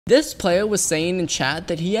This player was saying in chat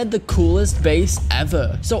that he had the coolest base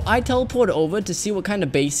ever. So I teleported over to see what kind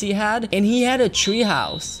of base he had, and he had a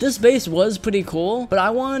treehouse. This base was pretty cool, but I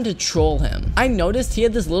wanted to troll him. I noticed he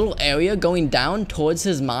had this little area going down towards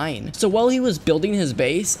his mine. So while he was building his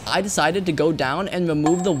base, I decided to go down and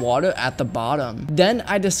remove the water at the bottom. Then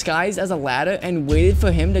I disguised as a ladder and waited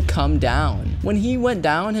for him to come down. When he went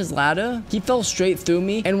down his ladder, he fell straight through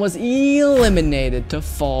me and was eliminated to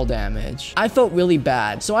fall damage. I felt really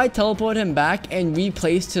bad, so I teleported him back and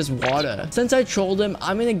replaced his water. Since I trolled him,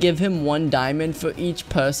 I'm gonna give him 1 diamond for each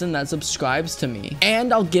person that subscribes to me.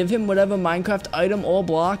 And I'll give him whatever Minecraft item or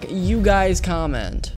block you guys comment.